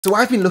So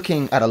I've been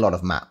looking at a lot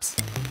of maps,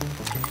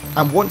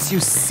 and once you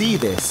see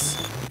this,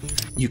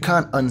 you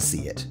can't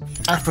unsee it.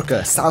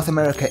 Africa, South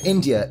America,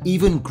 India,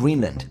 even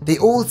Greenland, they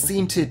all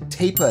seem to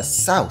taper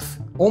south,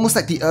 almost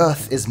like the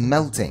Earth is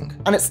melting.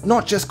 And it's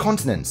not just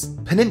continents,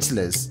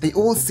 peninsulas, they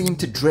all seem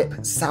to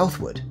drip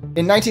southward.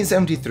 In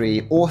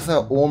 1973,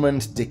 author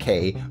Ormond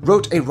Decay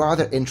wrote a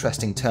rather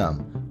interesting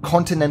term,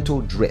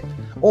 continental drip,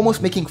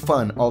 almost making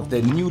fun of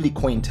the newly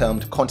coined term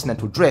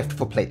continental drift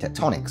for plate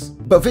tectonics.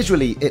 But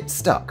visually, it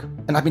stuck.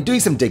 And I've been doing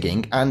some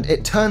digging, and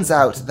it turns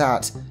out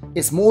that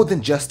it's more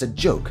than just a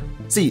joke.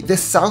 See,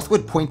 this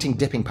southward pointing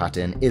dipping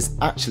pattern is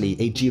actually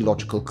a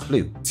geological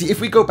clue. See,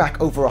 if we go back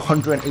over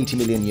 180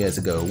 million years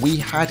ago, we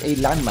had a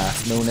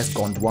landmass known as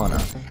Gondwana.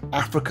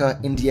 Africa,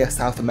 India,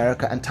 South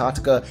America,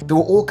 Antarctica, they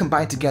were all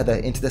combined together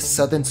into the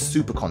southern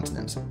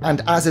supercontinent.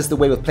 And as is the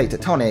way with plate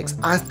tectonics,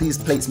 as these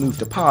plates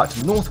moved apart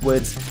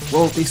northwards,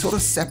 well, they sort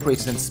of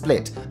separated and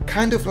split.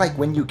 Kind of like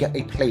when you get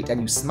a plate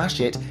and you smash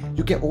it,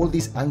 you get all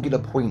these angular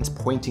points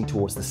pointing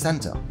towards the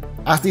center.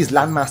 As these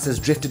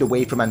landmasses drifted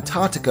away from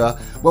Antarctica,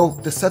 well,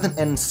 the southern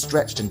end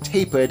stretched and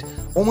tapered,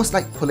 almost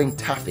like pulling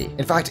taffy.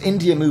 In fact,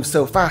 India moved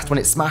so fast when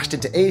it smashed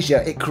into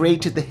Asia, it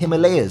created the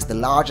Himalayas, the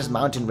largest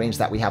mountain range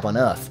that we have on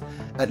Earth,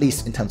 at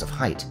least in terms of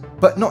height.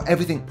 But not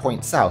everything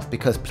points south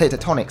because plate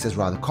tectonics is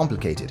rather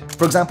complicated.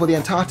 For example, the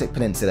Antarctic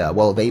Peninsula,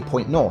 well, they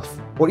point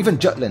north. Or even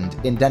Jutland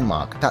in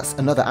Denmark, that's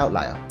another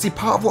outlier. See,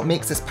 part of what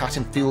makes this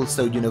pattern feel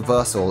so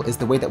universal is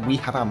the way that we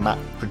have our map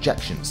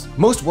projections.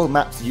 Most world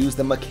maps use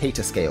the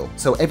Mercator scale,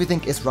 so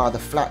everything is rather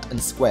flat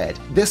and squared.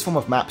 This form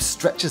of map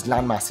stretches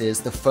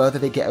landmasses the further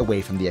they get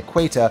away from the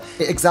equator.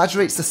 It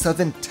exaggerates the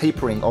southern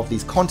tapering of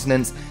these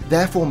continents,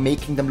 therefore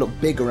making them look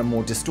bigger and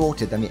more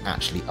distorted than they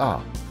actually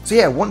are. So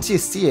yeah, once you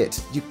see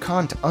it, you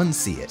can't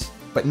unsee it.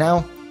 But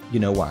now, you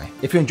know why.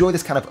 If you enjoy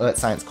this kind of earth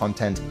science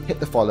content, hit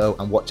the follow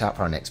and watch out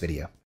for our next video.